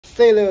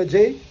Say, Lil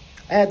J,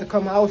 I had to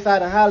come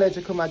outside and holler at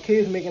you because my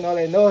kids making all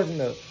that noise and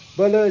stuff.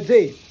 But Lil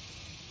J,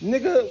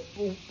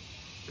 nigga,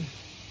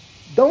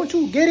 don't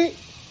you get it?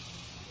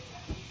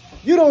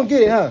 You don't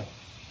get it, huh?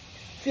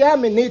 See,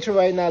 I'm in nature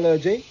right now, Lil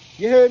J.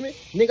 You heard me?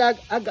 Nigga,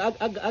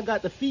 I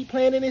got the feet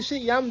playing in this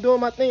shit. Yeah, I'm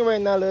doing my thing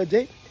right now, Lil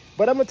J.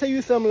 But I'm gonna tell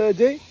you something, Lil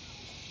J.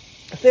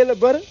 Say, little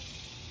brother,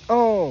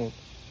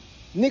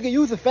 nigga,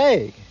 you's a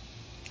fag.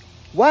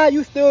 Why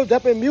you still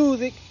dropping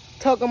music,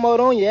 talking about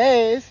on your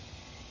ass,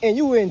 and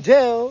you in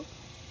jail,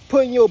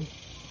 putting your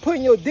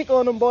dick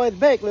on them boys'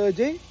 back, Lil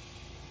J?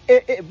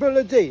 Bro,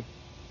 Lil J,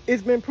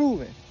 it's been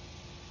proven.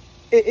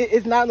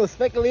 It's not no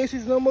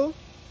speculations no more.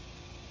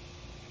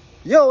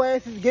 Your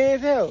ass is gay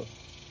as hell.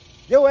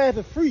 Your ass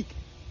a freak.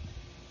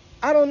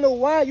 I don't know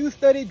why you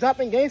study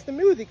dropping gangster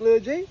music, Lil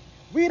J.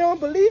 We don't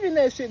believe in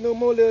that shit no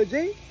more, Lil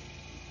J.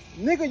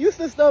 Nigga, you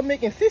should start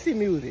making sissy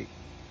music.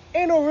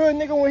 Ain't no real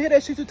nigga wanna hear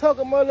that shit you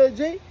talking about, Lil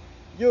J.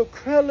 Your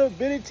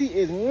credibility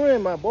is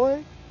ruined, my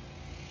boy.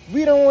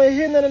 We don't wanna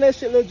hear none of that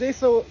shit, Lil J.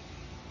 So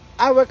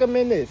I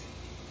recommend this.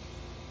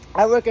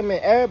 I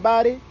recommend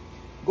everybody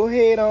go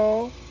ahead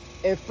on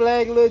and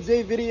flag Lil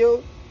J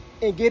video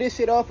and get this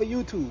shit off of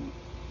YouTube.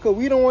 Cause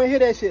we don't wanna hear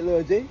that shit,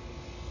 Lil J.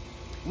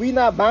 We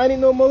not buying it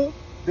no more.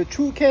 The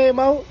truth came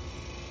out.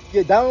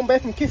 You're down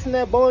back from kissing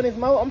that boy in his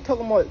mouth. I'm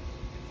talking about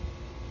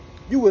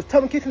you was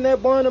tongue kissing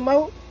that boy in the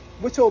mouth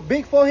with your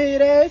big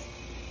forehead ass.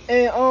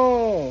 And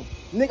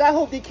nigga, I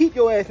hope they keep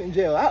your ass in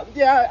jail.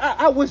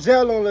 I was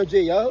jail on Lil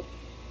J, yo.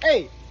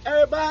 Hey,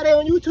 everybody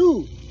on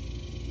YouTube,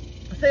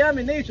 say I'm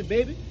in nature,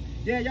 baby.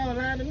 Yeah, y'all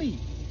lying to me.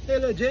 Say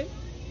Lil J.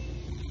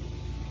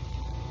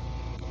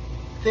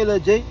 Say Lil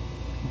J.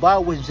 Boy, I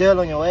was jail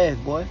on your ass,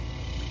 boy.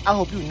 I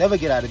hope you never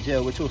get out of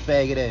jail with your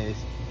faggot ass.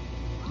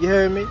 You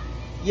heard me?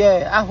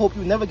 Yeah, I hope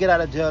you never get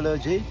out of jail, Lil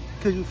J,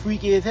 because you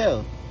freaky as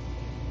hell.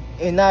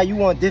 And now you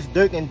want this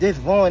Durk and this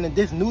Vaughn and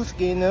this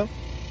Nuski and them.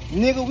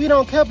 Nigga, we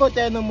don't care about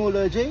that no more,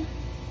 Lil J.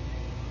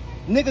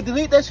 Nigga,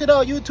 delete that shit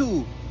off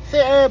YouTube. Say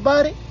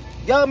everybody,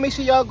 y'all make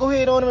sure y'all go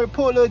ahead on and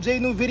report Lil J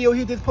new video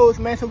he just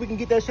posted, man, so we can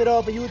get that shit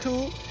off of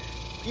YouTube.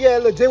 Yeah,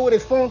 Lil J with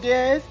his funky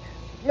ass.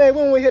 Man,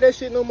 we don't want to hear that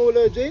shit no more,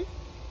 Lil J.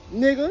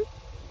 Nigga.